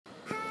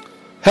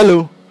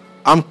Hello,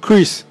 I'm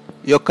Chris,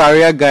 your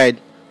career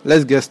guide.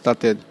 Let's get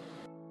started.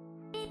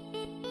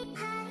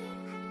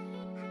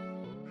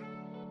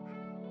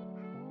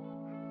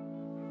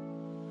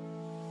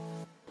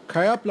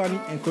 Career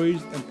planning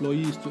encourages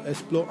employees to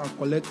explore and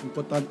collect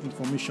important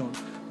information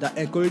that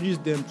encourages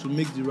them to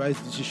make the right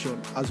decision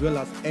as well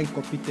as earn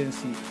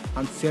competency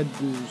and set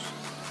goals.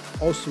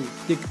 Also,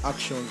 take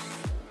actions.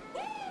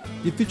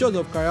 The features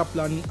of career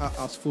planning are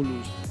as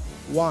follows.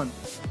 1.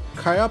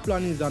 Career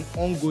planning is an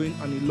ongoing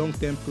and a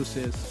long-term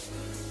process.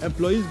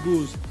 Employees'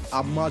 goals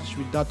are matched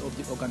with that of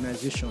the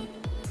organization.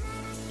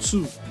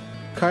 2.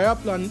 Career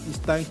planning is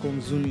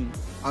time-consuming,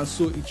 and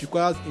so it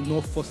requires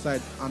enough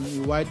foresight and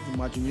a wide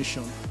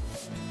imagination.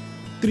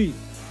 3.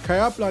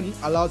 Career planning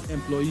allows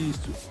employees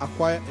to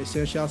acquire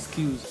essential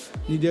skills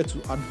needed to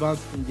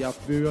advance in their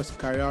various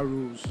career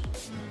roles.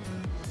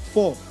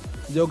 4.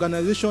 The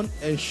organization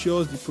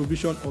ensures the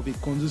provision of a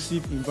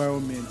conducive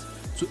environment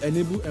to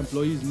enable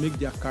employees make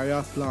their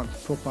career plan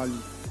properly.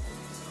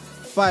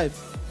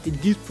 5.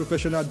 It gives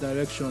professional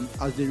direction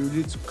as they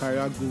relate to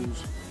career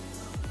goals.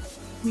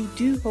 We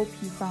do hope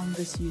you found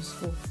this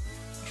useful.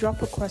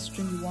 Drop a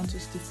question you want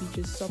us to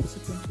feature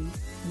subsequently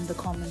in the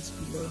comments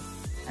below.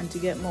 And to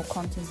get more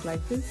content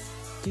like this,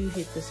 do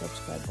hit the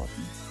subscribe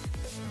button.